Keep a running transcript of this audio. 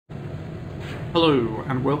Hello,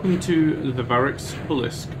 and welcome to the Varyx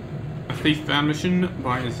Obelisk, a thief fan mission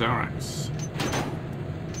by Varyx.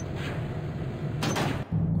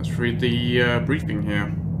 Let's read the briefing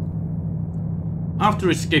here. After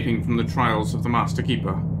escaping from the trials of the Master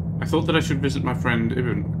Keeper, I thought that I should visit my friend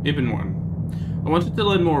Ibn One. I wanted to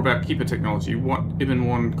learn more about Keeper technology, what Ibn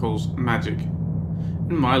One calls magic.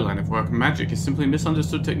 In my line of work, magic is simply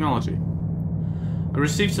misunderstood technology. I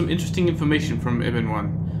received some interesting information from Ibn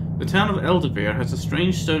One. The town of Elderveer has a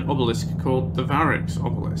strange stone obelisk called the Varyx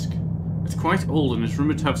Obelisk. It's quite old and is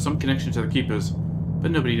rumoured to have some connection to the Keepers,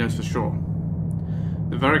 but nobody knows for sure.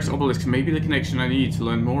 The Varyx Obelisk may be the connection I need to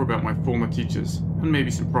learn more about my former teachers, and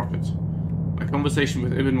maybe some profit. My conversation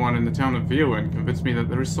with Ibn One in the town of Veowen convinced me that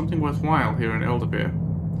there is something worthwhile here in Elderveer.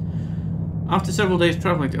 After several days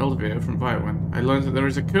travelling to Elderveer from Veowen, I learned that there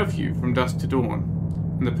is a curfew from dusk to dawn,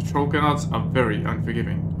 and the patrol guards are very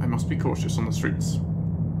unforgiving. I must be cautious on the streets.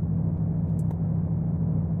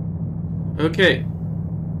 Okay.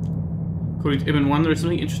 According to Ibn One, there is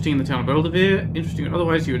something interesting in the town of Elderveer. Interesting or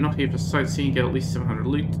otherwise, you are not here for sightseeing, get at least 700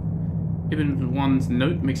 loot. Ibn One's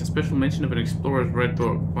note makes a special mention of an explorer's red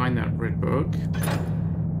book. Find that red book.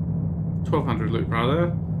 1200 loot,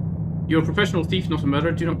 rather. You're a professional thief, not a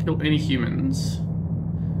murderer. Do not kill any humans.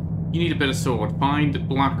 You need a better sword. Find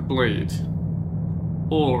Black Blade.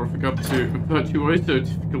 Or, if we go up to Virtuoso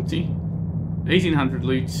difficulty, 1800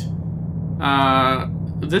 loot.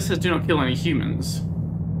 This says do not kill any humans.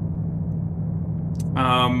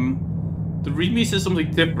 The readme says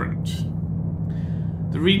something different.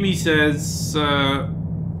 The readme says,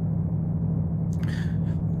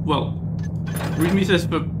 well, readme says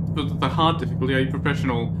for the hard difficulty, are you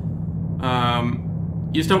professional?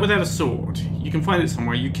 You start without a sword. You can find it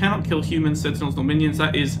somewhere. You cannot kill humans, sentinels, nor minions.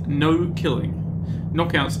 That is no killing.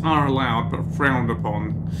 Knockouts are allowed, but frowned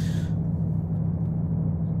upon.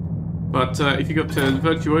 But if you go up to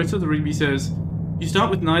Virtuoso, the readme says, you start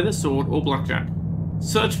with neither sword or blackjack.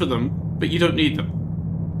 Search for them, but you don't need them.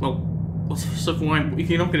 Well, so why, if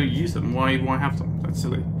you're not going to use them, why have them? That's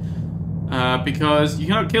silly. Because you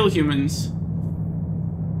cannot kill humans.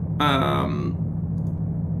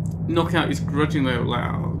 Knockout is grudgingly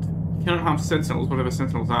allowed. You cannot harm sentinels, whatever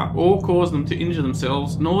sentinels are, or cause them to injure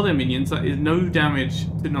themselves, nor their minions. That is no damage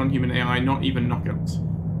to non-human AI, not even knockouts.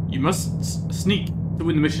 You must sneak to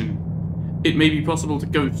win the mission. It may be possible to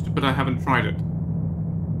ghost, but I haven't tried it.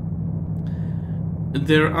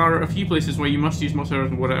 There are a few places where you must use motor arrows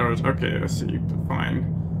and water arrows. Okay, I see. Fine.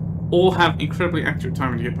 Or have incredibly accurate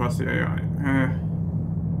timing to get past the AI.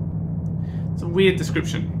 It's a weird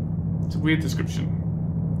description. It's a weird description.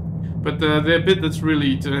 But the bit that's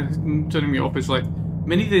really turning me off is like,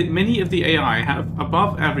 many of the AI have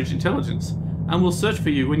above average intelligence and will search for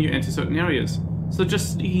you when you enter certain areas. So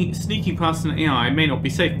just sneaking past an AI may not be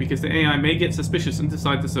safe because the AI may get suspicious and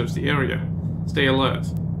decide to search the area. Stay alert.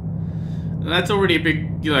 That's already a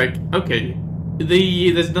big, like, okay.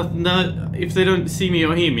 There's nothing, if they don't see me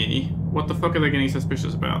or hear me, what the fuck are they getting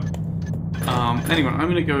suspicious about? Anyway, I'm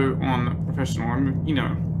gonna go on professional. You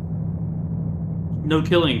know, no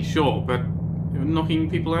killing, sure, but knocking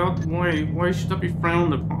people out, why should that be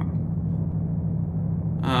frowned upon?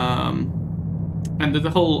 And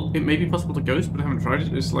the whole, it may be possible to ghost, but I haven't tried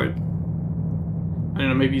it, is like, I don't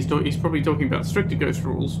know, maybe he's probably talking about stricter ghost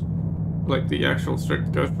rules, like the actual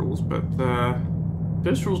strict ghost rules, but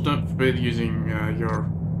ghost rules don't forbid using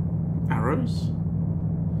your arrows.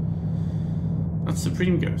 That's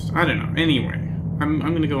Supreme Ghost. I don't know. Anyway, I'm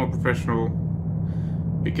gonna go on professional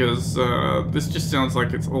because this just sounds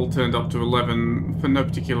like it's all turned up to 11 for no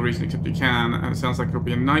particular reason except you can, and it sounds like it'll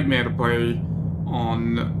be a nightmare to play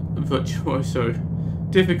on Virtuoso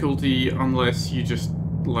difficulty unless you just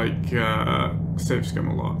like save scum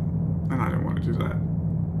a lot, and I don't want to do that.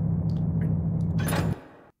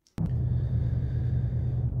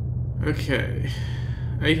 Okay,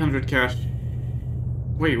 800 cash.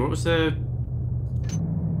 Wait, what was that?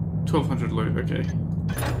 1200 loot. Okay.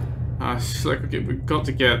 It's like, okay, we've got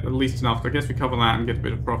to get at least enough. I guess we cover that and get a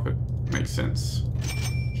bit of profit. Makes sense.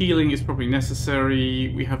 Healing is probably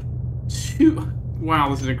necessary. We have 2. Wow,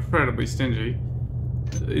 this is incredibly stingy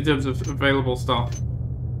in terms of available stuff.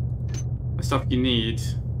 The stuff you need.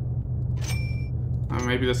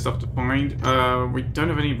 Maybe there's stuff to find. We don't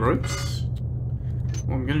have any ropes.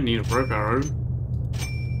 Well, I'm gonna need a rope arrow.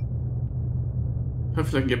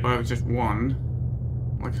 Hopefully I can get by with just one.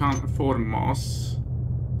 Well, I can't afford a moss.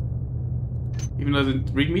 Even though the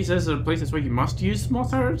readme says there are places where you must use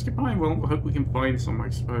moss arrows to get by. Well, I hope we can find some, I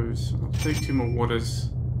suppose. I'll take 2 more waters.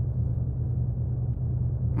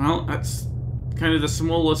 Well, that's kind of the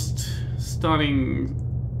smallest starting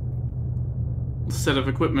set of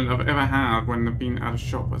equipment I've ever had when I've been out of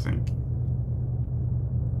shop, I think.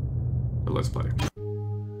 But let's play.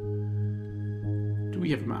 Do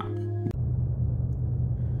we have a map?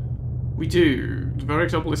 We do. The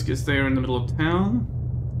Varyx Obelisk is there in the middle of town.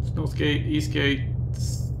 North Gate, East Gate,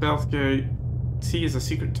 South Gate. T is a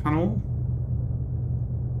secret tunnel.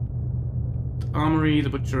 The Armory, the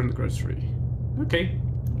Butcher, and the Grocery. Okay.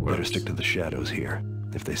 Better stick to the shadows here.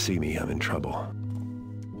 If they see me, I'm in trouble.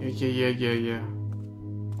 Yeah.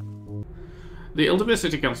 The Elderville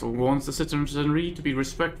City Council warns the citizenry to be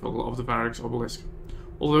respectful of the Varyx Obelisk.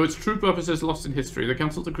 Although its true purpose is lost in history, the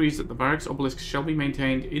Council agrees that the Varyx Obelisk shall be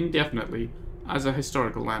maintained indefinitely as a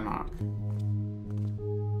historical landmark.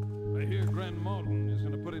 I hear Grand Malden is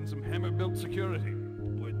going to put in some hammer-built security.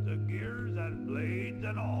 With the gears and blades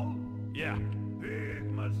and all? Yeah. Big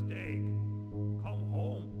mistake. Come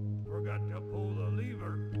home, forgot to pull the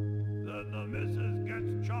lever, then the missus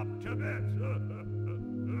gets chopped to bits.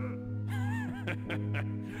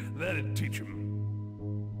 That'd teach him.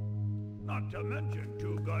 Not to mention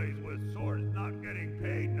 2 guys with swords not getting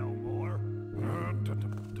paid no more.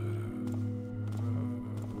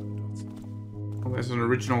 Well, there's an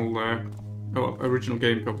original, original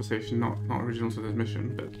game conversation, not original to this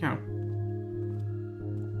mission, but yeah.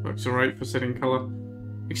 Works alright for setting colour.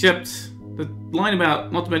 Except, the line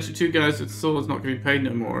about not to mention 2 guys with swords not getting paid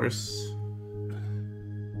no more is...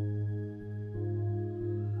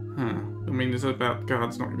 I mean, it's about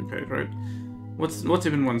guards not getting paid, right? What's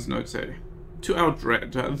even one's note say? To our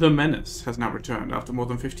dread, the Menace has now returned after more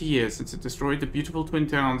than 50 years since it destroyed the beautiful twin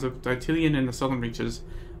towns of Daitilion in the southern reaches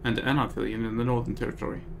and Anartilion in the northern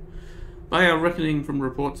territory. By our reckoning from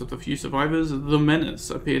reports of the few survivors, the Menace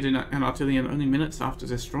appeared in Anartilion only minutes after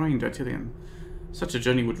destroying Daitilion. Such a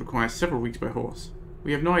journey would require several weeks by horse.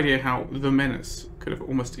 We have no idea how the Menace could have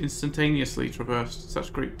almost instantaneously traversed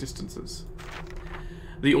such great distances.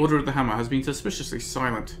 The Order of the Hammer has been suspiciously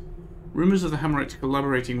silent. Rumours of the Hammerite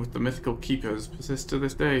collaborating with the mythical Keepers persist to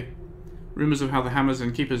this day. Rumours of how the Hammers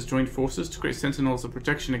and Keepers joined forces to create sentinels of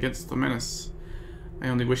protection against the Menace. I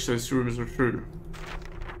only wish those rumours were true.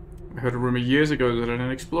 I heard a rumour years ago that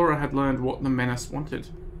an explorer had learned what the Menace wanted.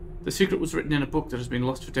 The secret was written in a book that has been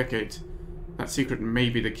lost for decades. That secret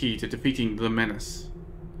may be the key to defeating the Menace.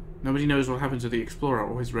 Nobody knows what happened to the explorer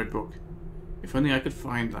or his red book. If only I could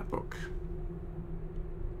find that book.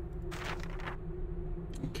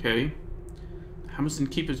 Okay. Hammers and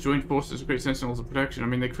Keepers joined forces to create sentinels of protection. I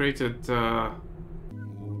mean, they created, they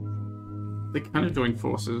kind of joined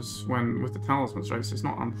forces with the talismans, right? So it's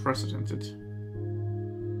not unprecedented.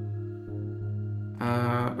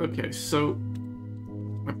 Okay, so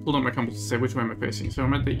I pulled up my compass to say which way am I facing. So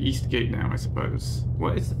I'm at the east gate now, I suppose.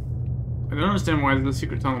 What is... I don't understand why there's a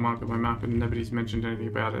secret tunnel mark on my map and nobody's mentioned anything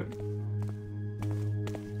about it.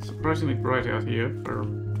 Surprisingly bright out here for...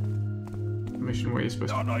 mission where you're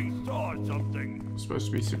supposed Thought I saw something.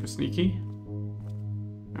 to be super sneaky.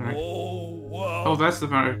 Alright. Oh, wow. Oh, that's the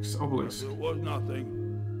Varyx Obelisk. It was nothing.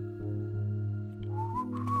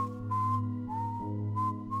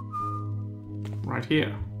 Right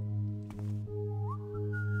here.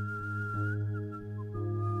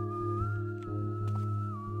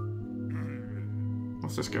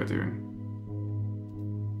 What's this guy doing?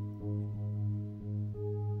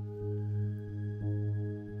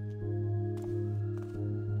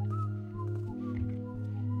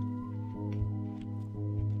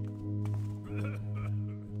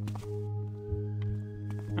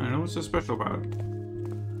 What's so special about it?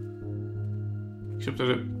 Except that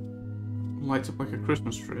it lights up like a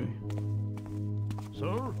Christmas tree.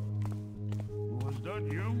 Sir? Was that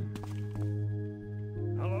you?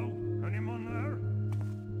 Hello? Anyone there?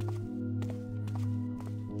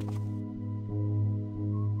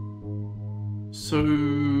 So,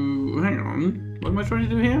 hang on. What am I trying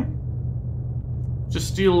to do here? Just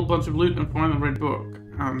steal a bunch of loot and find the red book.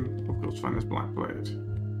 And, of course, find this black blade.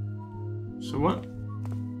 So what?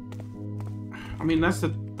 I mean, that's the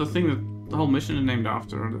thing that the whole mission is named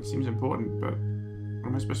after, and it seems important, but what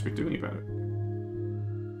am I supposed to be doing about it?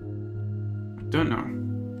 I don't know.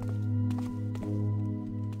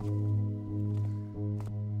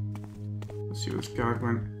 Let's see where this guard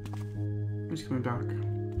went. He's coming back.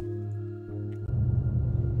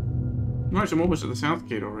 Nice, I'm almost at the south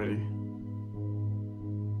gate already.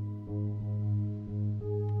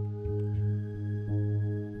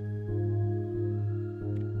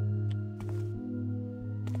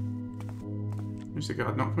 Is the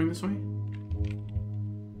guard not coming this way?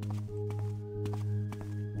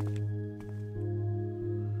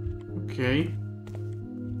 Okay.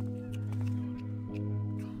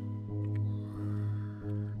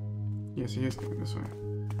 Yes, he is coming this way.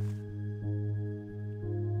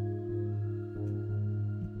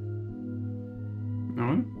 No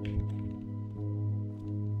one?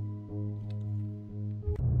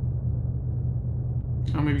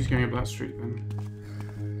 Oh, maybe he's going up that street then.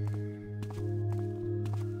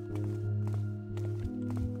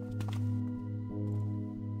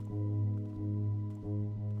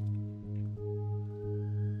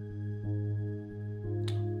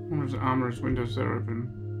 There's armorer's windows that are open.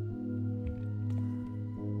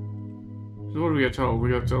 So what do we get told? We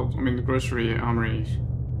got told, I mean, the grocery, armory,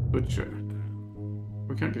 butcher.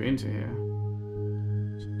 We can't get into here.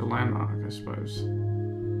 It's like a landmark, I suppose.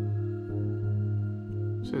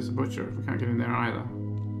 Says the butcher. We can't get in there either. As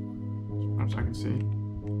far as I can see.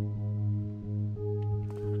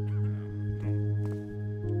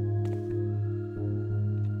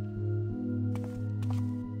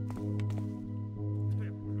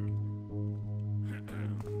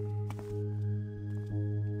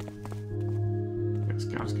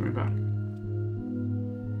 Scout's coming back.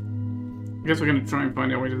 I guess we're going to try and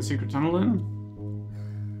find our way to the secret tunnel then.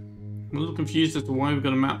 I'm a little confused as to why we've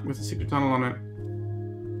got a map with a secret tunnel on it.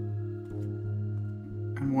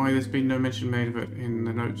 And why there's been no mention made of it in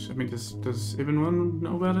the notes. I mean, does everyone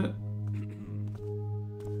know about it?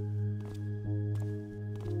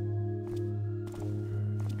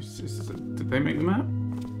 Did they make the map?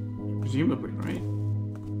 Presumably, right?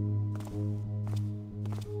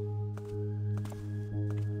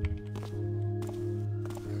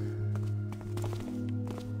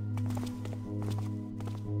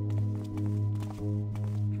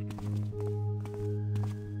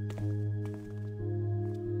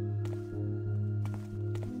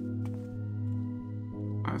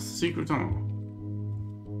 Secret tunnel.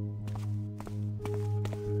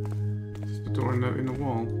 Just a door in the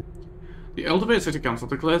wall. The Eldervale City Council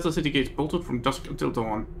declares the city gates bolted from dusk until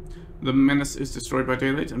dawn. The menace is destroyed by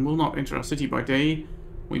daylight and will not enter our city by day.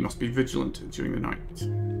 We must be vigilant during the night.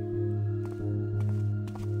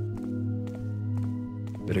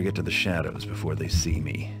 Better get to the shadows before they see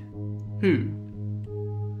me. Who?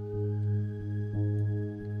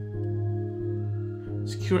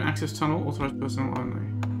 Secure access tunnel, authorized personnel only.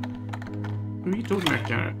 Who are you talking about,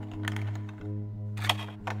 Garrett?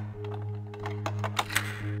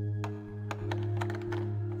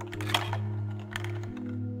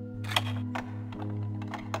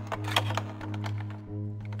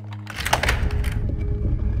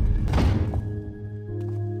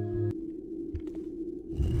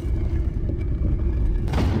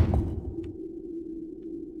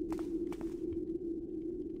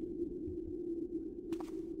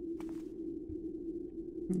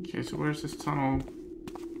 Okay, so where's this tunnel?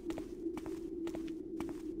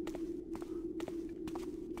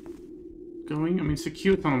 Going? I mean,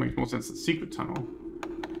 secure tunnel makes more sense than secret tunnel.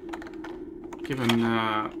 Given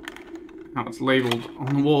how it's labeled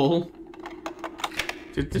on the wall.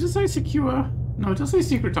 Did it say secure? No, it does say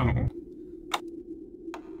secret tunnel.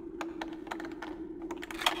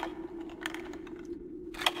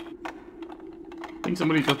 I think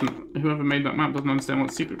somebody doesn't, whoever made that map doesn't understand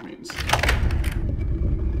what secret means.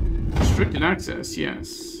 Restricted access,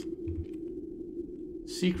 yes.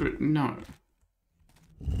 Secret, no.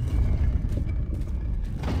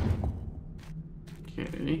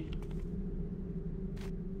 Okay.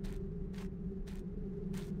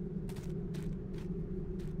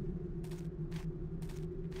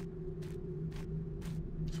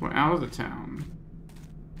 So we're out of the town.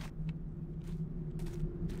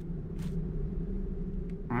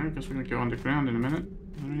 Alright, I guess we're gonna go underground in a minute.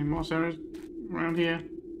 Are there any moss areas around here?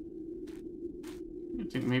 I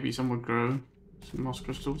think maybe some would grow some moss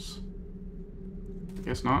crystals.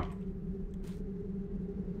 Guess not.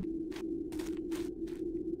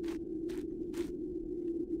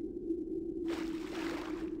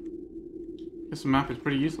 Guess the map is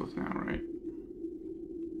pretty useless now, right?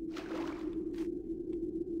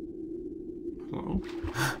 Hello?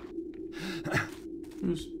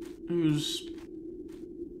 Whose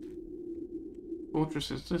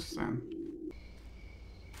fortress is this then?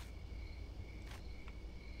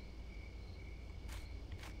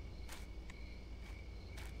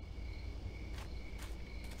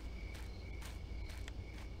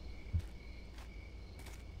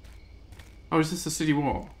 Oh, is this the city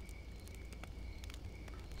wall?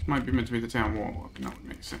 This might be meant to be the town wall. That would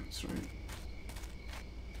make sense, right?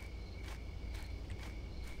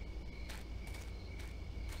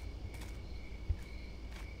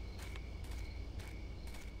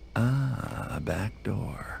 Ah, a back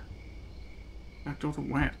door. Back door to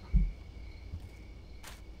where?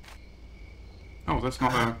 Oh, that's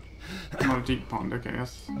not a deep pond. Okay, I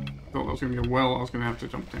thought that was gonna be a well. I was gonna have to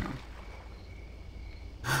jump down.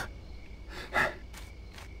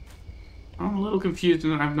 I'm a little confused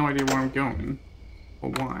and I have no idea where I'm going. or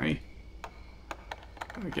why.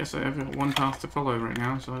 I guess I have one path to follow right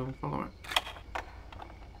now, so I will follow it.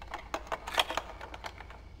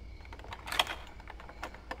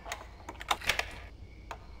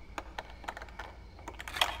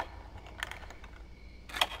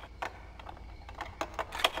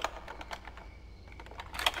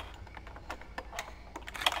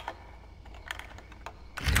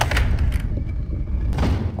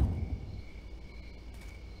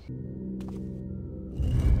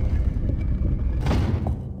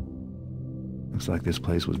 Looks like this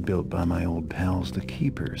place was built by my old pals, the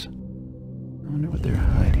Keepers. I wonder what they're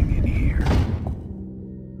hiding in here.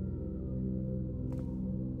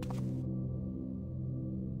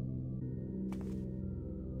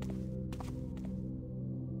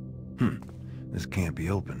 This can't be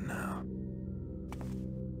open now.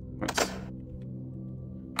 What?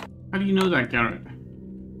 How do you know that, Garrett?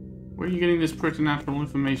 Where are you getting this preternatural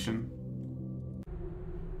information?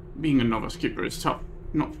 Being a novice keeper is tough.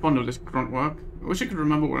 I'm not fond of this grunt work. I wish I could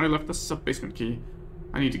remember where I left the sub-basement key.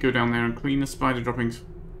 I need to go down there and clean the spider droppings.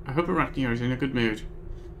 I hope Arachnia is in a good mood.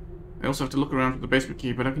 I also have to look around for the basement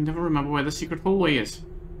key, but I can never remember where the secret hallway is.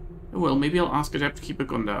 Oh well, maybe I'll ask Adept Keeper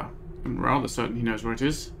Gundar. I'm rather certain he knows where it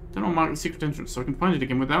is. Then I'll mark the secret entrance so I can find it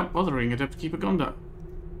again without bothering Adept Keeper Gundar.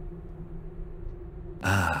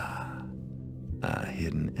 Ah, a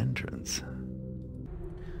hidden entrance.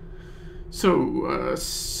 So,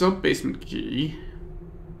 sub-basement key.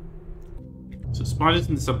 So spiders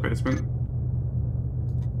in the sub-basement.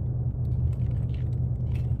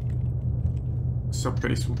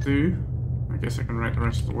 Sub-base will do. I guess I can write the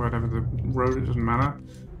rest of the word over the road, it doesn't matter.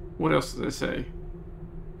 What else does it say?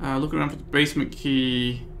 Look around for the basement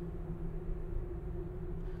key.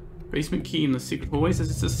 Basement key in the secret hallway. Says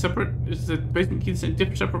it's a separate. Is the basement key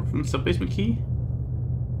separate from the sub-basement key?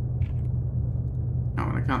 Oh,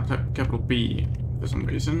 and I can't type capital B for some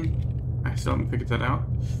reason. I still haven't figured that out.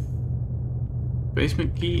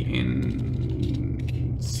 Basement key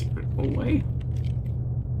in secret hallway.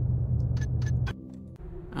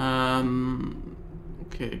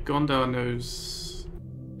 Okay, Gondar knows.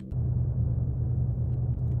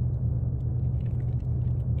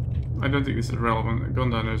 I don't think this is relevant.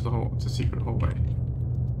 Gondar knows it's a secret hallway.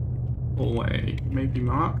 Hallway may be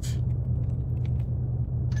marked.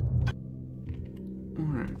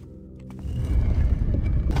 Alright.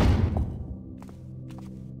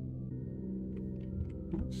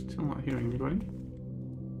 Still not hearing anybody.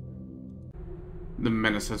 The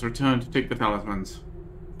menace has returned to take the talismans.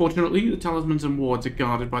 Fortunately, the talismans and wards are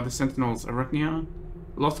guarded by the sentinels Arachnia,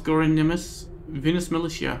 Lothgorin Nimbus, Venus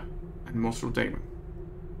Militia, and Morsel Daemon.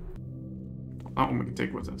 That one we can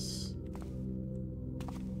take with us.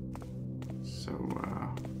 So,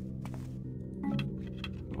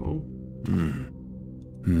 oh.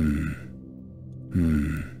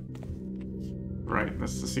 Right,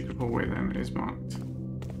 that's the secret hallway then, it is marked.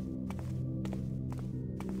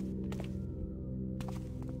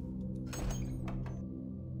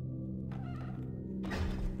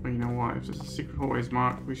 But you know what, if the secret hallway is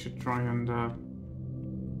marked, we should try and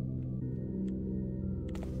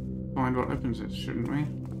find what opens it, shouldn't we?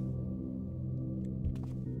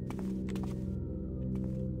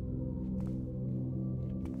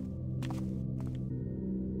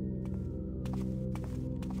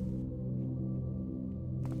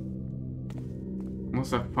 Unless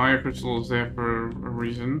that fire crystal is there for a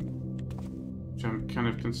reason, which I'm kind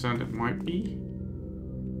of concerned it might be.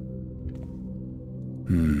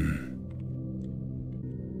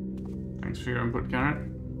 Thanks for your input, Garrett.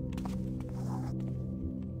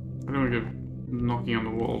 I don't want to go knocking on the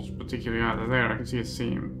walls, particularly either. There, I can see a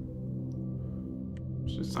seam.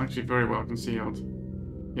 It's actually very well concealed.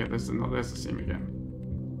 Yeah, there's the seam again.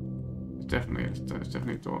 It's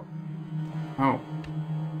definitely a door. Oh.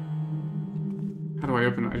 How do I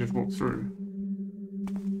open it? I just walked through.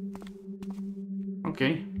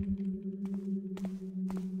 Okay.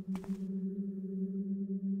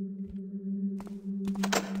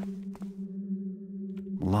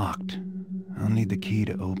 Locked. I'll need the key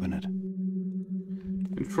to open it.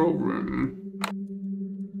 Control room.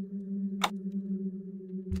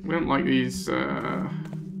 We don't like these,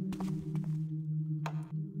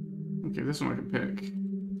 Okay, this one I can pick.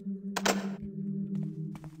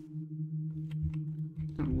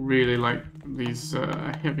 Don't really like these,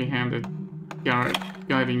 heavy-handed Garrett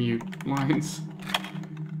guiding you lines.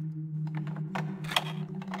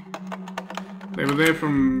 They were there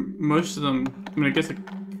from most of them. I mean, I guess 2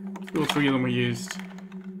 or 3 of them were used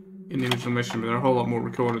in the original mission, but there are a whole lot more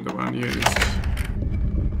recorded that weren't used.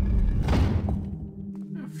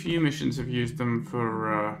 A few missions have used them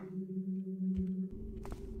for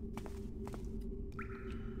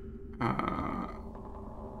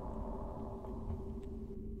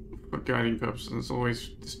for guiding purposes. It's always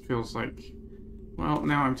just feels like, well,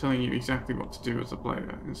 now I'm telling you exactly what to do as a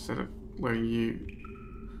player instead of letting you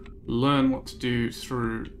learn what to do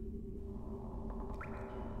through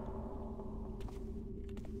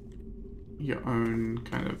your own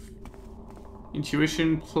kind of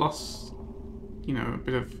intuition plus, you know, a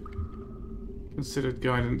bit of considered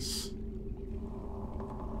guidance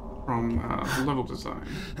from level design.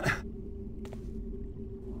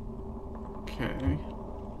 Okay,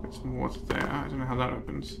 get some water there. I don't know how that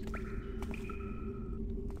opens.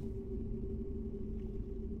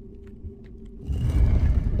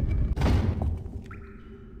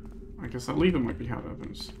 I guess that lever might be how it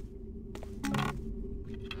opens.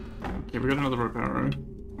 Okay, we got another rope arrow.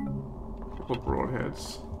 A couple of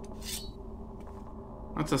broadheads.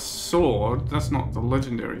 That's a sword. That's not the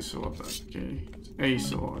legendary sword. That's okay. It's a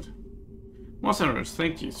sword. Moss arrows.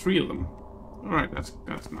 Thank you. 3 of them. All right, that's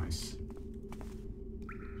nice.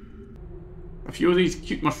 A few of these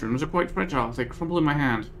cute mushrooms are quite fragile. They crumble in my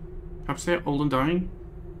hand. Perhaps they are old and dying?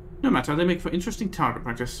 No matter, they make for interesting target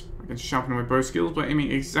practice. I can sharpen my bow skills by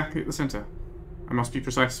aiming exactly at the center. I must be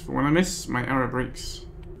precise, for when I miss, my arrow breaks.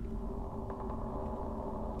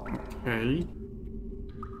 Okay.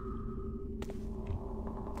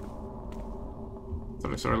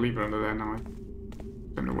 Thought I saw a lever under there, now I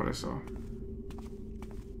don't know what I saw.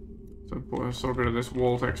 So I saw a bit of this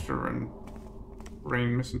wall texture and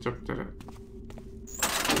Rain misinterpreted it.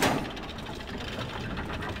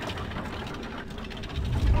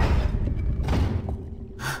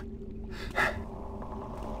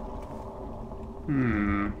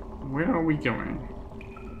 Where are we going?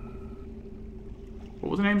 What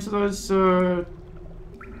were the names of those,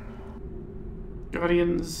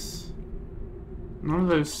 Guardians? None of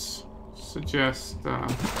those suggest,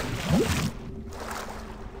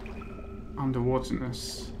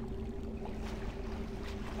 underwaterness.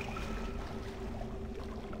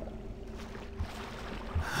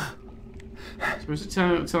 So is it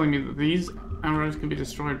telling me that these arrows can be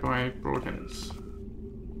destroyed by broadheads?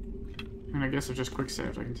 And I guess I've just quick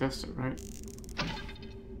saved, I can test it, right?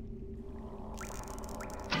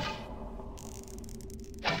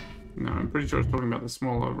 No, I'm pretty sure it's talking about the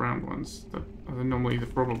smaller round ones that are normally the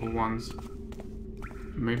probable ones.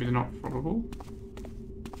 Maybe they're not probable?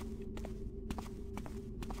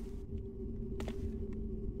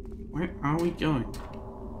 Where are we going?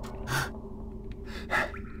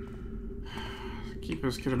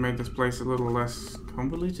 Keepers could have made this place a little less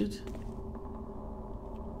convoluted.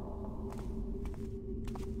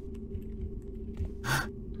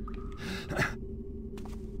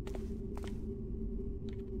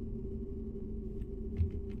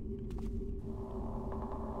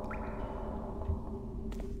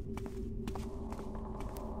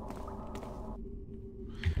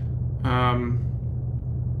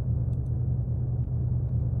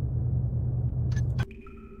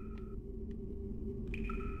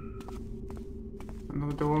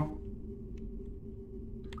 Another door.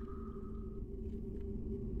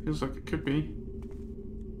 Feels like it could be.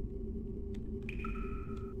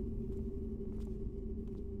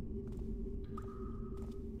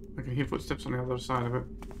 I can hear footsteps on the other side of it.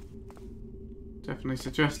 Definitely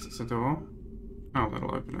suggests it's a door. Oh,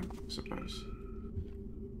 that'll open it, I suppose.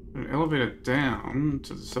 An elevator down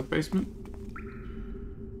to the sub-basement?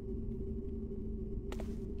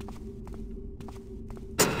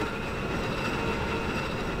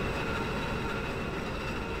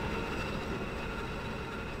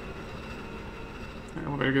 The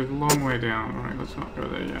elevator goes a long way down. Alright, let's not go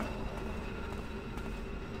there yet.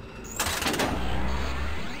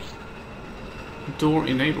 Door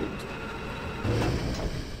enabled.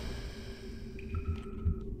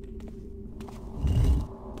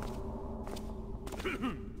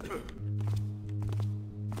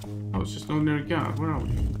 Oh, it's just an ordinary guard. Where are we?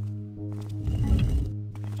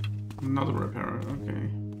 Another rope arrow. Okay.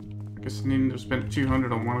 I guess I needed to have spent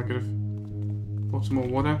 200 on one. I could have bought some more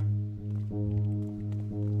water.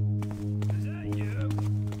 Is that you?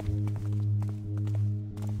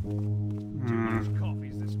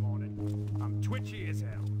 Coffees this morning. I'm twitchy as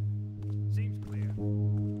hell. Seems clear.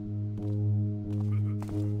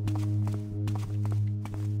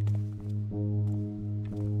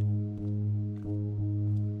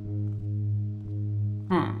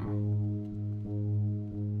 Huh.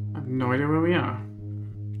 I have no idea where we are.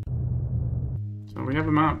 So we have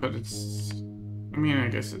a map, but it's... I mean, I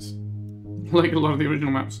guess it's... like a lot of the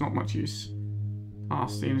original maps, not much use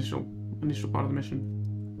past the initial part of the mission.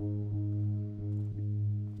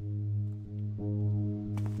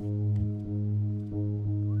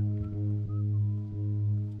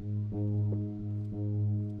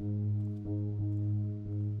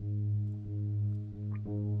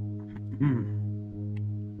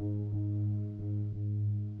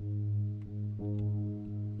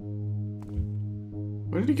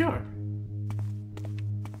 Where did he go? I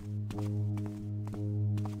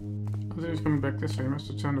think he was coming back this way. He must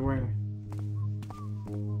have turned away.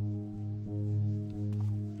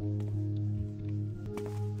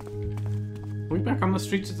 Are we back on the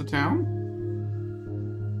streets of the town?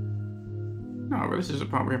 No, but this is a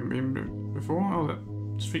part we haven't been before. Oh, that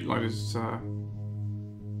street light is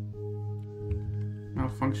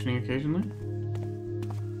malfunctioning occasionally.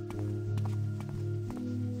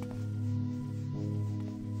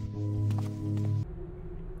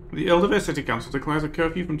 The Eldervale City Council declares a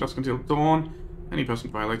curfew from dusk until dawn. Any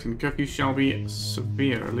person violating the curfew shall be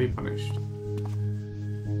severely punished.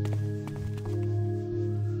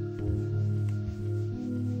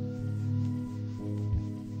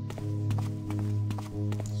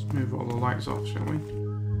 Let's move all the lights off, shall we?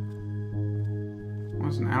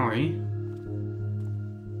 There's an alley.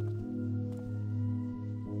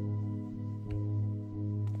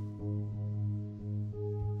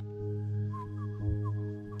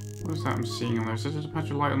 What is that I'm seeing on there? Is there just a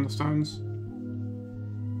patch of light on the stones?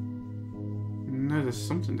 No, there's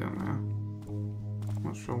something down there.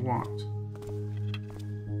 Not sure what.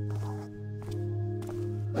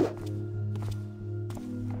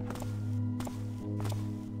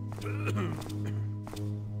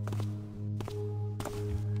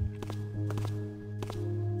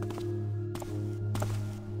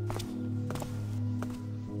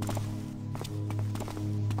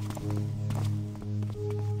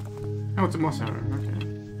 Oh, it's a moss arrow, okay.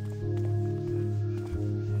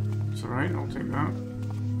 It's alright, I'll take that.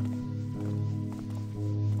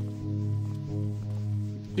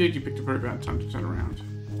 Dude, you picked a very bad time to turn around.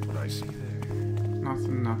 What I see there?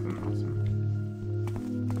 Nothing, nothing, nothing.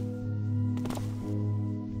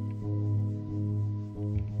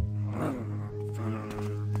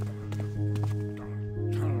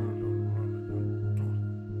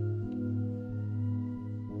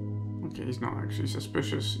 Okay, he's not actually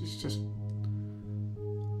suspicious, he's just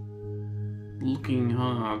looking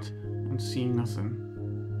hard and seeing nothing.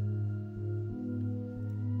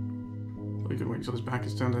 We can wait till his back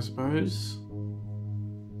is turned, I suppose.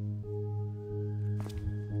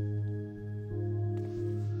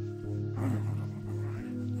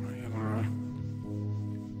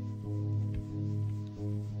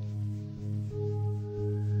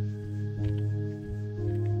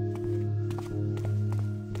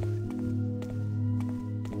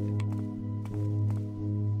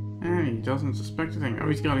 He doesn't suspect a thing. Oh,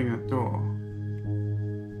 he's guarding that door.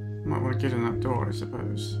 Might want to get in that door, I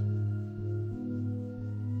suppose.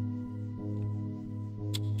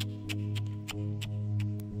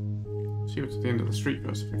 See what's at the end of the street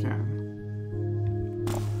first if we can.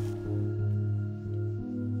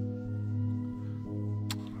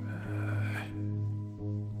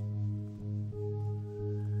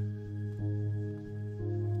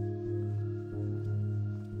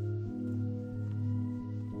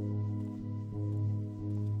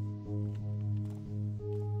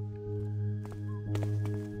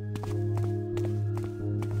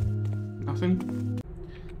 Nothing?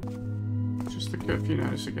 Just the curfew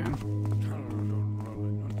notice again.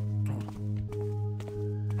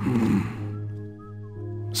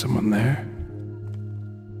 Someone there?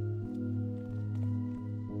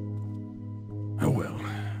 Oh well.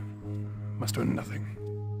 Must have been nothing.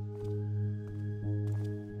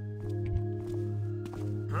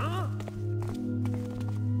 Huh?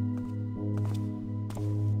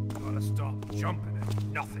 Gotta stop jumping at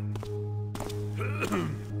nothing.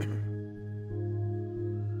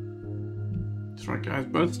 That's right, guys.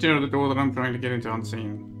 Both stare at the door that I'm trying to get into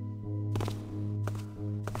unseen.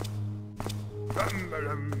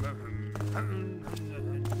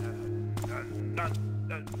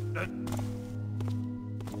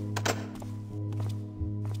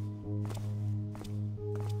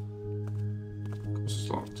 Of course it's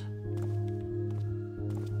locked.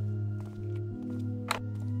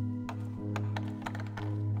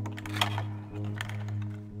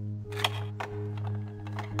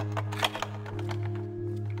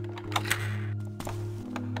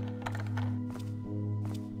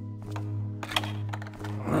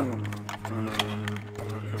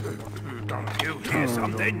 You hear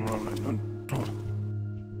something?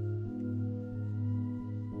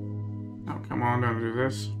 Oh, come on, don't do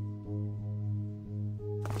this.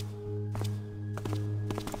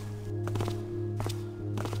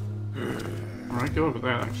 Alright, go over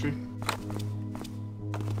there, actually.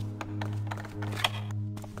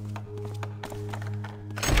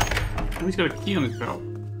 Oh, he's got a key on his belt.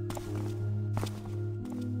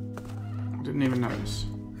 I didn't even notice.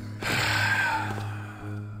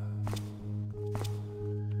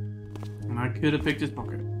 I could have picked his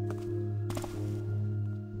pocket.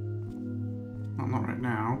 Well, not right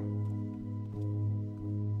now.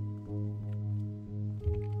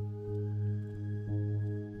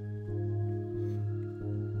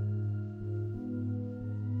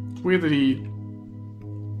 It's weird that he,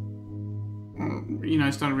 you know,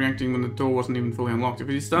 started reacting when the door wasn't even fully unlocked. If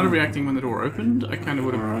he started reacting when the door opened, I kind of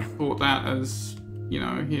would have thought that as, you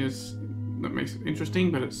know, that makes it interesting,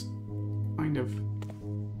 but it's kind of...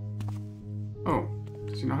 Oh,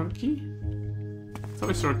 does he not have a key? I thought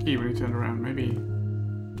I saw a key when he turned around. Maybe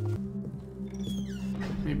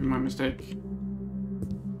my mistake.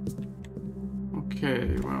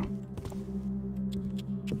 Okay, well.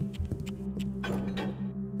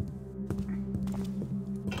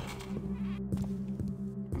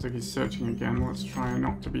 Looks like he's searching again. Let's try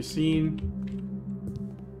not to be seen.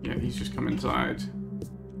 Yeah, he's just come inside.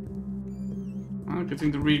 Well, good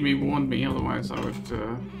thing the readme warned me, otherwise I would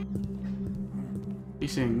be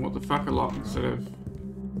saying what the fuck a lot instead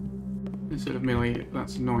of merely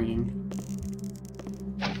that's annoying.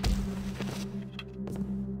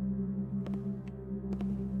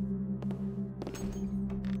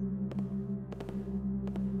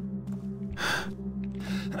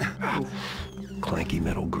 Clanky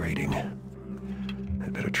metal grating.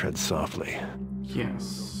 I'd better tread softly.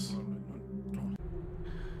 Yes.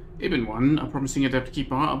 Ibn One, a promising adept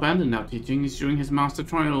keeper, abandoned our teachings during his master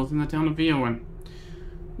trials in the town of Viowen.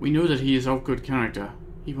 We know that he is of good character.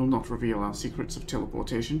 He will not reveal our secrets of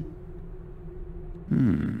teleportation.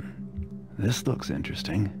 This looks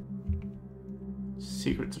interesting.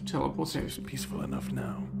 Secrets of teleportation. Peaceful enough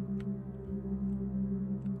now.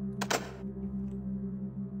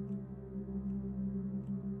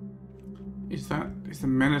 Is the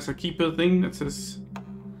menace a keeper thing that says,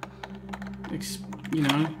 you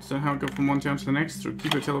know, so how it go from one town to the next through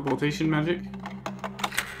keeper teleportation magic?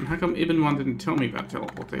 And how come Ibn One didn't tell me about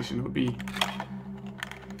teleportation? It would be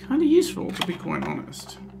kind of useful, to be quite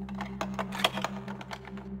honest.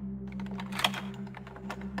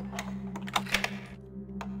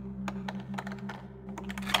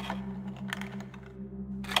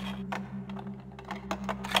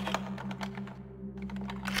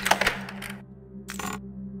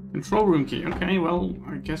 Control room key. Okay, well,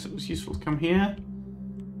 I guess it was useful to come here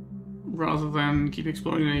rather than keep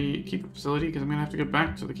exploring the keeper facility, because I'm going to have to go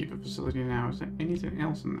back to the keeper facility now. Is there anything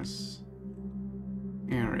else in this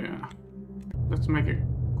area? Let's make a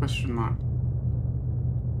question mark.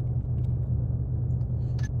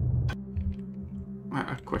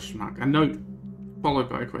 A question mark. A note followed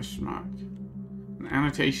by a question mark. An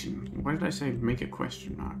annotation. Why did I say make a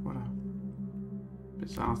question mark? What a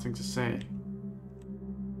bizarre thing to say.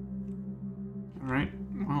 Alright,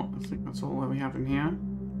 well, I think that's all that we have in here.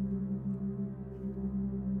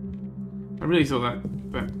 I really thought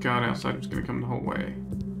that guard outside was going to come the whole way.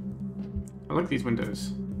 I like these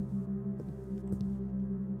windows.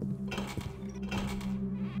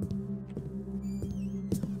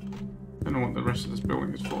 Don't know what the rest of this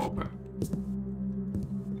building is for, but...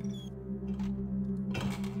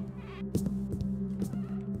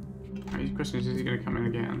 The question is he going to come in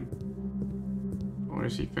again? Or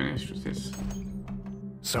is he finished with this?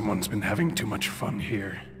 Someone's been having too much fun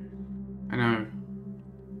here. I know.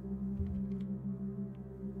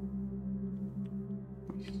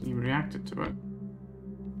 He reacted to it.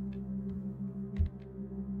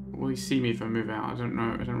 Will he see me if I move out? I don't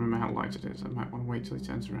know. I don't remember how light it is. I might want to wait till he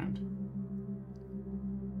turns around.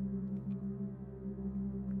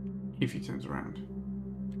 If he turns around.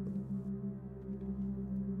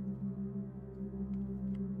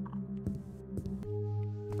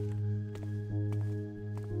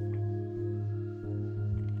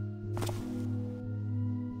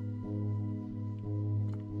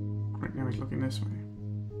 Right now he's looking this way.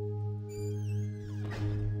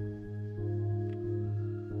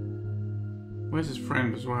 Where's his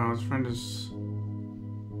friend as well? His friend is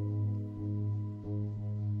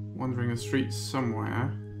wandering the streets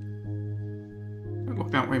somewhere. Don't look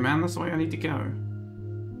that way, man. That's the way I need to go.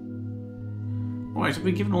 Alright, so I've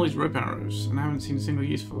been given all these rope arrows, and I haven't seen a single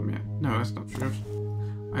use for them yet. No, that's not true.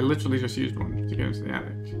 I literally just used one to get into the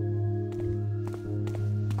attic.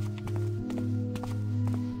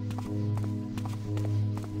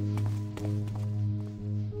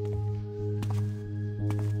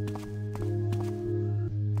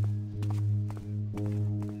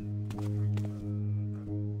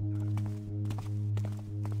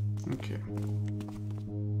 Okay.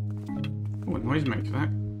 What noise make that?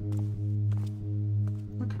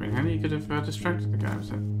 Look, I mean, how you could have distracted the guy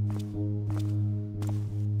with it.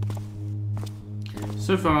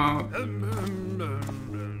 So far...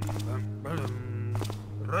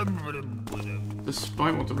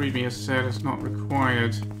 Despite what the readme has said, it's not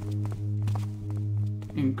required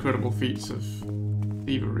incredible feats of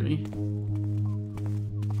thievery.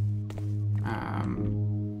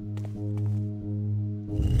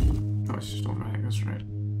 Oh, it's just automatic, that's right.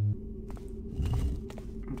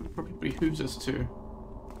 It probably behooves us to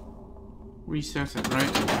reset it, right?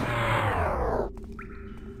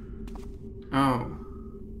 Oh.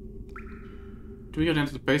 Do we go down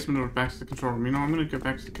to the basement or back to the control room? You know, I'm going to go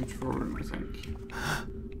back to the control room, I think.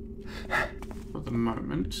 For the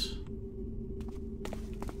moment.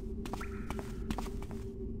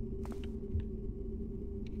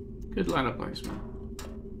 Good ladder placement.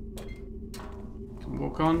 Can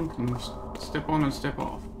walk on, can step on and step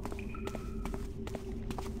off.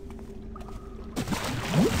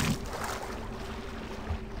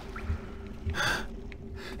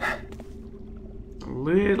 A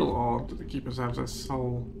little odd that the keepers have their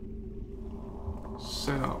soul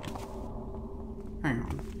set up. Hang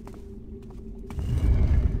on.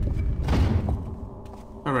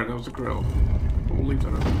 Alright, that was a grill. We'll leave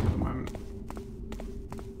that open for the moment.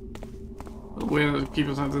 The way that the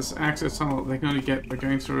keepers have this access tunnel that they can only get by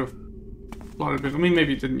going through a flooded bit. I mean,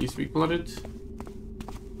 maybe it didn't used to be flooded.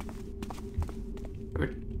 But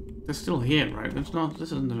they're still here, right? It's not,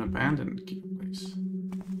 this isn't an abandoned keeper place.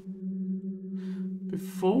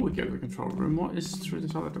 Before we go to the control room, what is through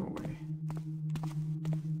this other doorway?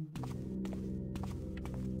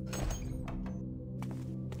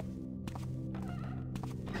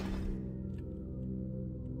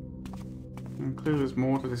 And clearly there's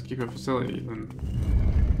more to this keeper facility than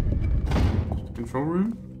just the control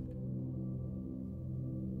room.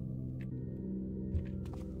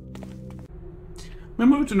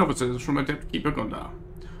 Memo to novices from Adept Keeper Gondar.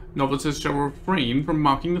 Novices shall refrain from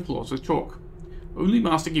marking the floors with chalk. Only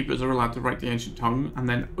Master Keepers are allowed to write the ancient tongue, and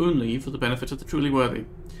then only for the benefit of the truly worthy.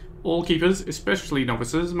 All Keepers, especially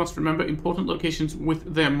novices, must remember important locations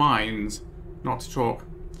with their minds, not chalk.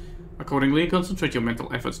 Accordingly, concentrate your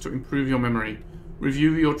mental efforts to improve your memory.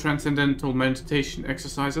 Review your transcendental meditation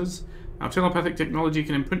exercises. Our telepathic technology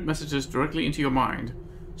can imprint messages directly into your mind.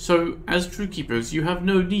 So, as true keepers, you have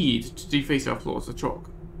no need to deface our floors with chalk.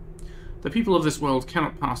 The people of this world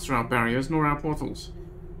cannot pass through our barriers nor our portals.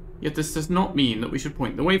 Yet this does not mean that we should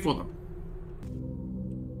point the way for them.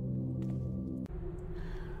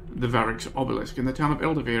 The Varyx Obelisk in the town of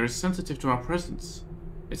Eldervere is sensitive to our presence.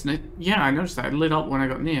 Yeah, I noticed that. It lit up when I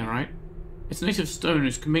got near, right? Its native stone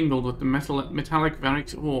is commingled with the metallic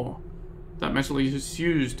Varyx ore. That metal is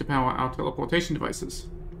used to power our teleportation devices.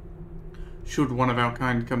 Should one of our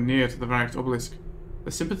kind come near to the Varyx Obelisk,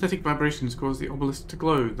 the sympathetic vibrations cause the obelisk to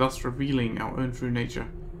glow, thus revealing our own true nature.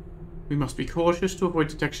 We must be cautious to avoid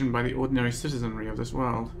detection by the ordinary citizenry of this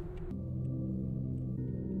world.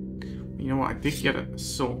 You know what, I did get a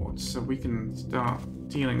sword, so we can start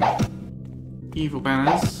dealing with evil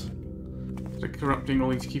banners that are corrupting all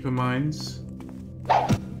these keeper minds.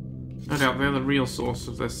 No doubt they're the real source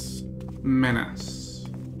of this menace.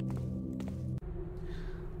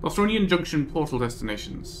 Lothronian Junction portal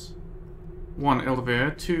destinations. 1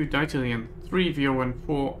 Eldervere, 2 Daitilian, 3 Viowen,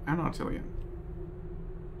 4 Anartilian.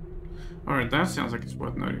 Alright, that sounds like it's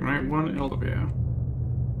worth noting, right? 1 Eldervere.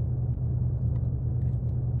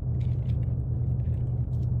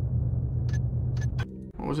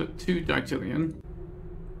 What was it? 2 Daitilian.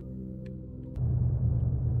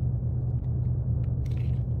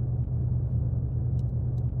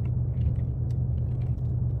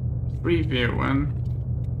 3 Viowen.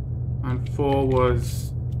 And 4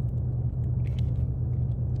 was...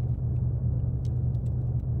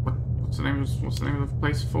 What's the name of the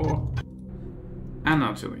place for?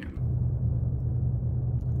 Anartilian.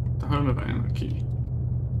 The home of anarchy.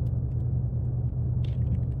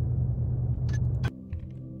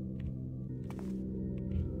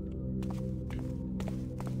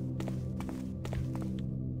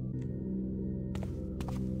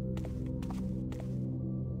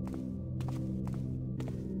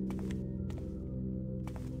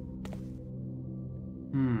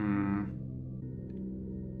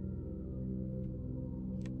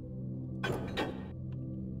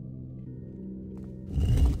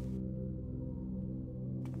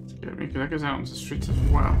 That goes out into the streets as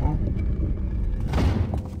well.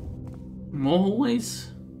 More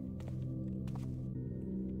hallways?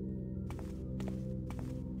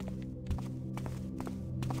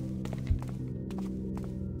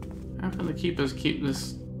 How can the keepers keep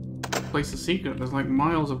this place a secret? There's like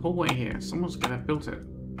miles of hallway here. Someone's gonna have built it.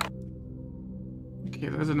 Okay,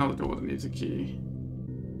 there's another door that needs a key.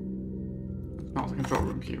 It's not the control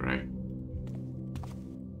room key, right?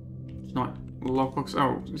 It's not. Lockbox.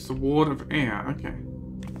 Oh, it's the ward of air. Okay.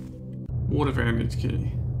 Water van needs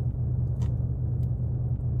key.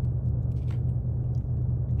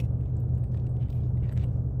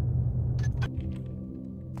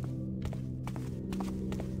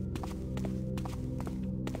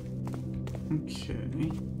 Okay.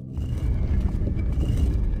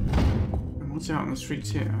 And what's out on the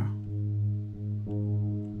streets here?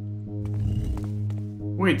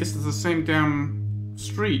 Wait, this is the same damn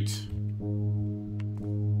street.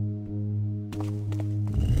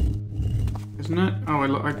 Isn't it? Oh,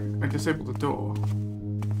 I disabled the door.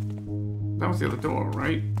 That was the other door,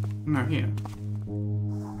 right? No, here.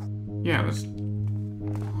 Yeah, that's...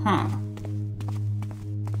 Huh.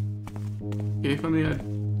 Yeah, if only I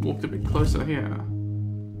walked a bit closer here.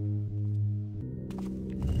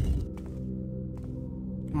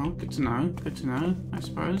 Well, good to know, I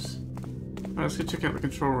suppose. Alright, let's go check out the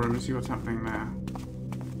control room and see what's happening there.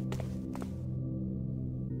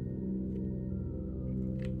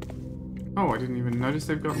 Oh, I didn't even notice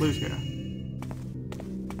they've got loot here.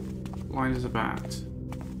 Blind as a bat.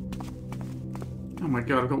 Oh my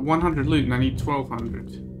god, I've got 100 loot and I need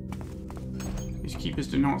 1200. These keepers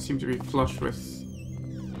do not seem to be flush with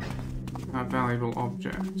valuable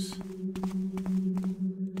objects.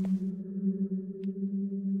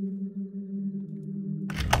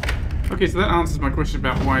 Okay, so that answers my question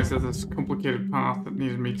about why is there this complicated path that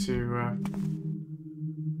needed me to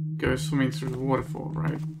go swimming through the waterfall,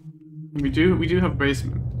 right? And we do have a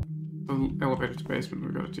basement. The elevator to basement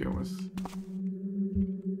we've got to deal with.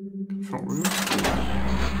 Control room.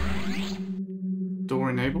 Door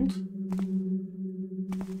enabled?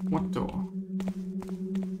 What door?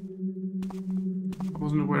 I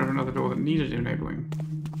wasn't aware of another door that needed enabling.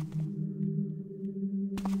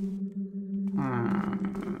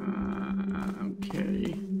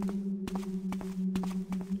 Okay.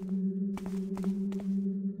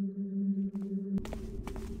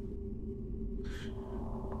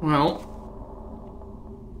 Well,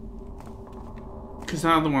 because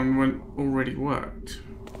that other one already worked.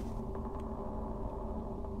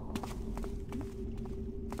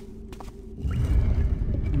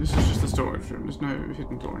 And this is just the storage room. There's no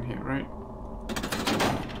hidden door in here, right?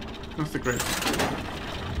 That's the great thing.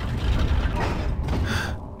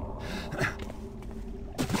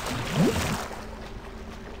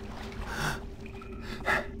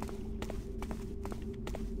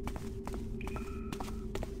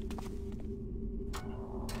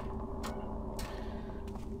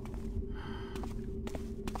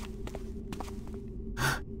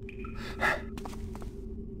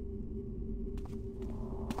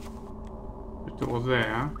 Door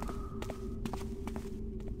there.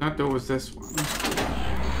 That door was this one.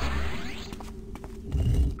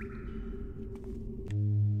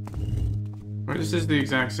 Right, this is the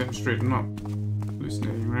exact same street. I'm not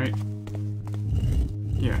hallucinating, right?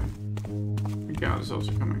 Yeah. The guard is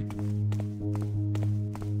also coming.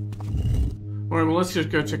 Alright, well let's just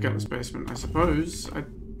go check out this basement, I suppose. I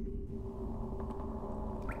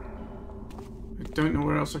don't know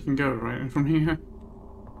where else I can go, right, from here.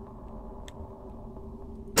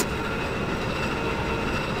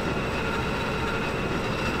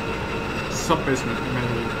 Sub-basement,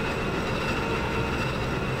 maybe.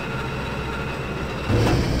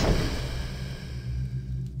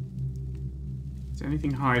 Is there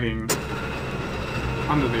anything hiding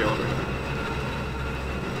under the elevator?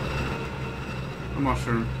 A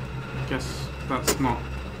mushroom. Guess that's not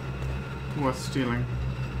worth stealing.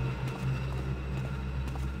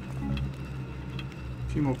 A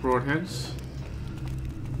few more broadheads.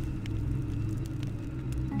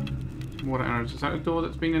 Water arrows. Is that a door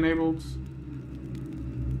that's been enabled?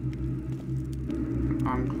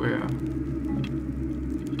 Unclear.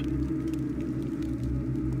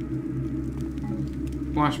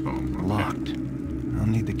 Flash bomb. Okay. Locked. I'll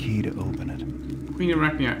need the key to open it. Queen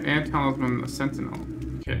Arachnia, Air Talisman, a Sentinel.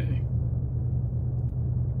 Okay.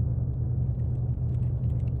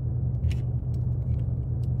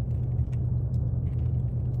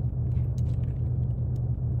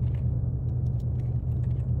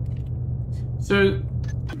 So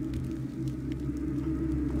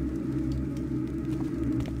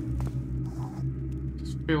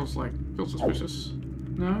feels suspicious.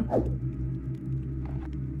 No?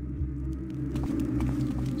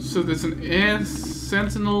 So there's an air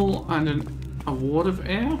sentinel and a ward of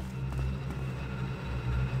air?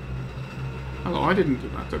 Hello, I didn't do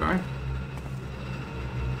that, did I?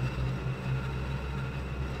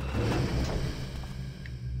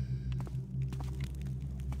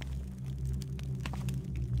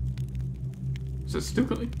 So it's still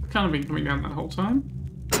kind of been coming down that whole time?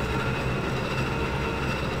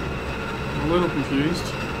 I'm a little confused.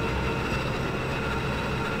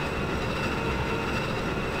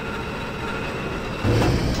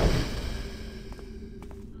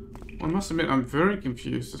 must admit, I'm very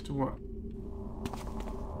confused as to what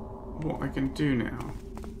I can do now.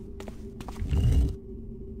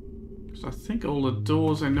 Because I think all the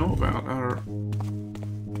doors I know about are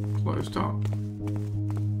closed up,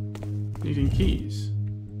 needing keys.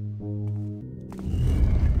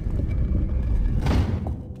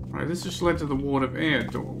 Right, this just led to the ward of air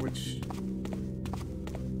door, which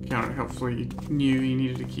Garrett helpfully knew he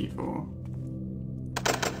needed a key for.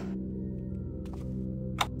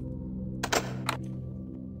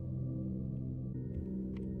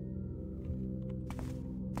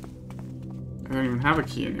 I don't even have a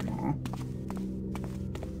key anymore.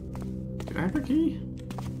 Did I have a key?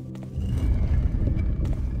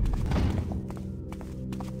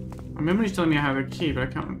 My memory's telling me I have a key, but I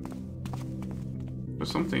can't. There's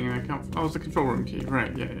something and I can't. Oh, it's the control room key,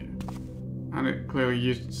 right? Yeah. And it clearly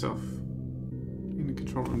used itself in the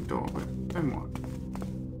control room door, but then what?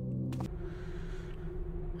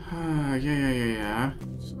 Yeah.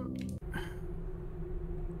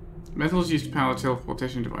 Metals used to power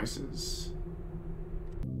teleportation devices.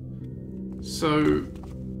 So,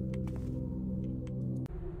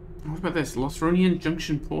 what about this? Lothronian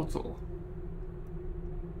Junction Portal.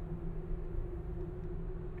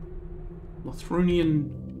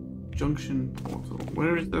 Lothronian Junction Portal.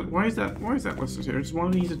 Where is that? Why is that listed here? It's one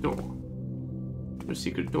of these a door. There's a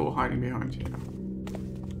secret door hiding behind here.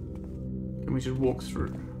 Can we just walk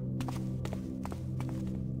through?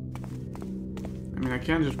 I mean, I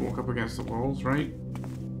can just walk up against the walls, right?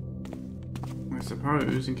 I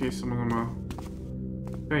suppose, in case some of them are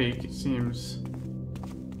fake, it seems.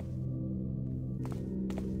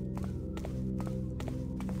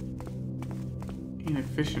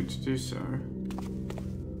 Inefficient to do so. How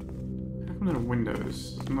come there are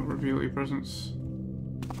windows? Does not reveal your presence?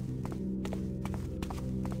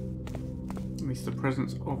 At least the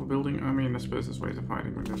presence of a building. I mean, I suppose there's ways of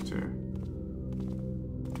hiding windows too.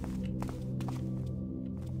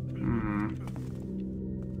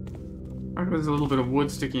 There's a little bit of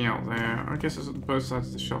wood sticking out there. I guess it's on both sides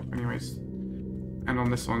of the shop anyways. And on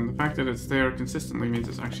this one, the fact that it's there consistently means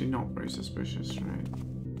it's actually not very suspicious, right?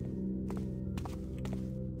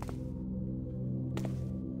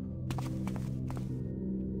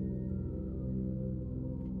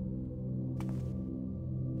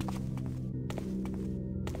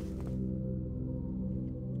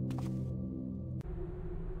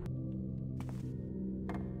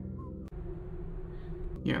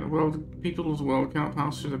 Yeah, people's world cannot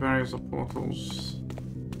pass through the barriers of portals.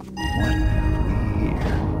 What have we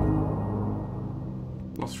here?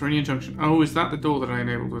 Lothronian Junction. Oh, is that the door that I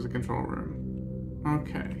enabled with the control room?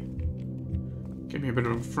 Okay. Give me a bit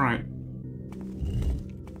of a fright.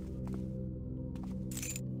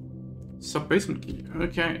 Sub-basement key.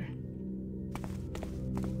 Okay.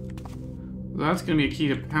 That's going to be a key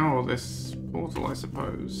to power this portal, I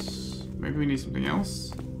suppose. Maybe we need something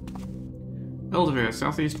else? Eldervere,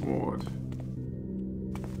 Southeast Ward.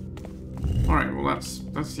 Alright, well that's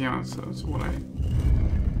the answer to what I...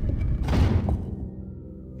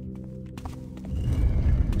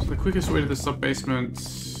 So the quickest way to the sub-basement...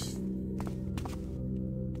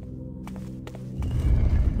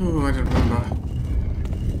 Oh, I don't remember.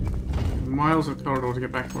 Miles of corridor to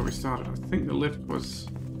get back to where we started. I think the lift was...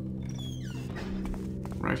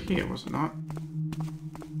 right here, was it not?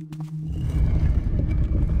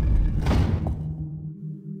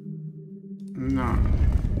 No.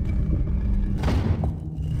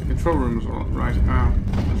 The control room is all right. Oh,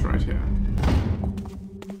 it's right here.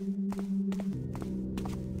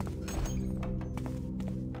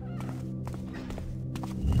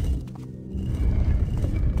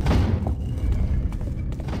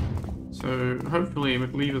 So hopefully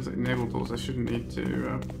with levers that enable doors I shouldn't need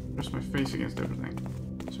to press my face against everything.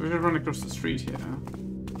 So we're gonna run across the street here.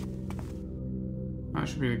 That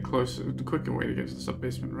should be the quicker way to get to the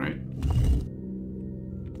sub-basement, right?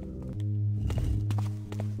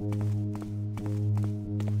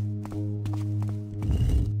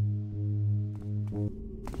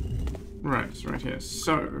 Right, it's right here.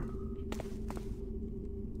 So...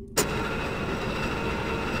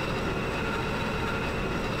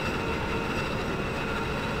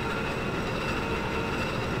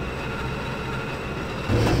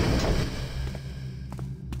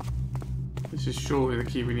 this is surely the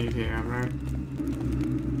key we need here, right?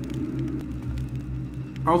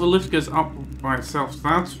 Oh, the lift goes up by itself, so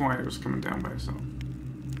that's why it was coming down by itself.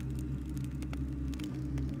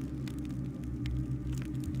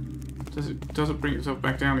 Does it bring itself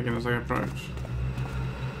back down again as I approach?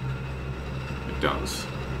 It does.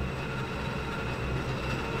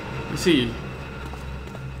 I see.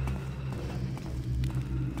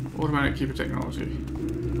 Automatic keeper technology.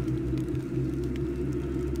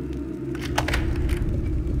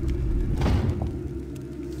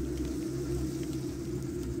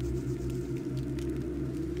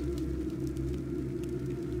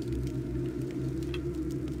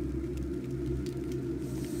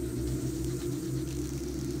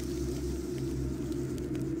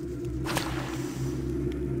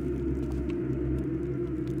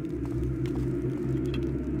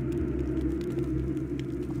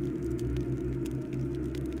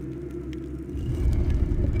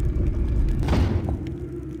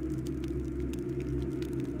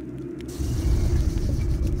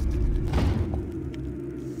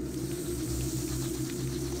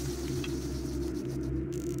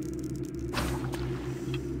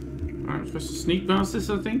 I'm supposed to sneak past this,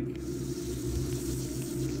 I think?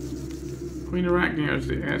 Queen Arachnia is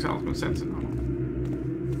the air talisman sentinel.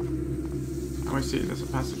 Oh, I see. There's a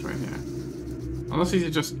passageway here. Unless these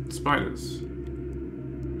are just spiders.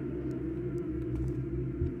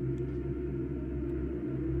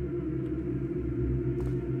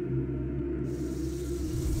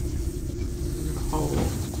 There's a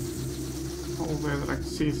hole there that I can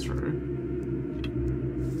see through.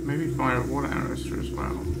 Maybe fire water arrows through as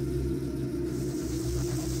well.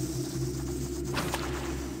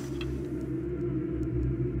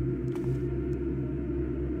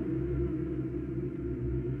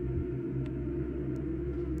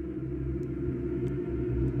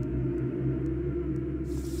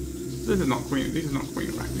 These are not Queen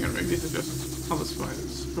Arachnia, right? These are just other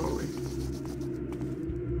spiders, probably.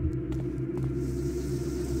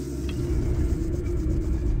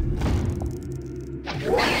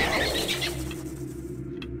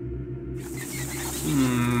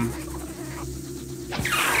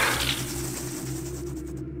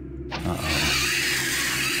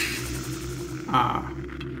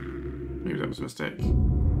 Maybe that was a mistake.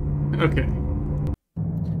 Okay.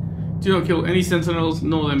 Do not kill any sentinels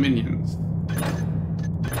nor their minions.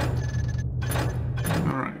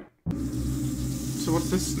 Alright. So what's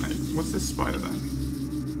this snake? What's this spider then?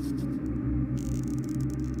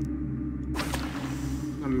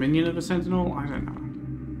 A minion of a sentinel? I don't know.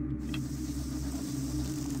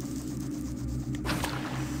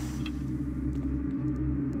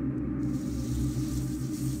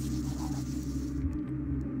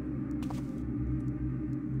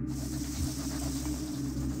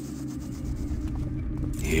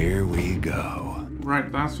 Here we go. Right,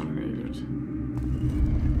 that's what I needed.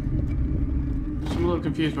 So I'm a little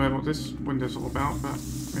confused by what this window's all about, but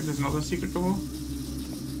maybe there's another secret door?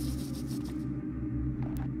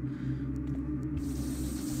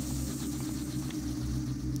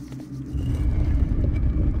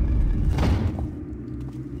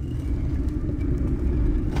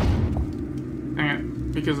 Dang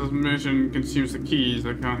it, because the mission consumes the keys,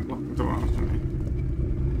 I can't lock the door after me.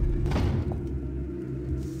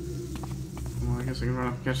 I guess I can run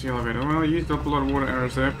up and catch the elevator. Well, I used up a lot of water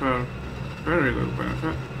arrows there for very little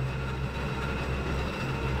benefit.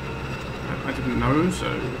 I didn't know,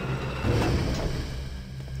 so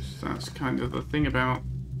that's kind of the thing about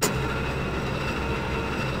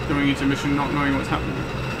going into a mission not knowing what's happening.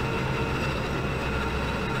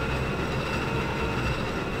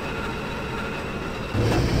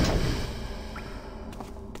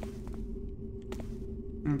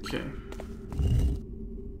 Okay.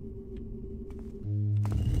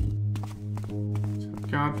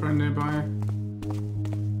 Guard friend nearby?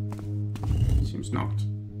 Seems not.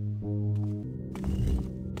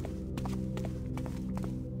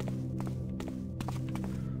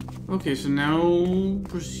 Okay, so now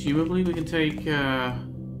presumably we can take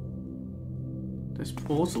this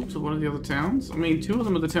portal to one of the other towns. I mean, two of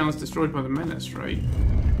them are the towns destroyed by the Menace, right?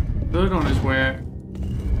 Third one is where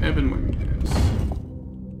Ebonwind is.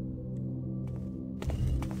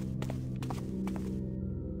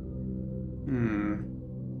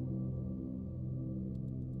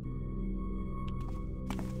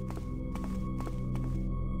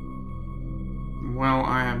 Well,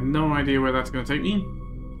 I have no idea where that's going to take me.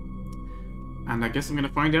 And I guess I'm going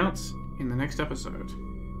to find out in the next episode.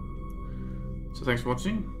 So thanks for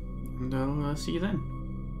watching, and I'll see you then.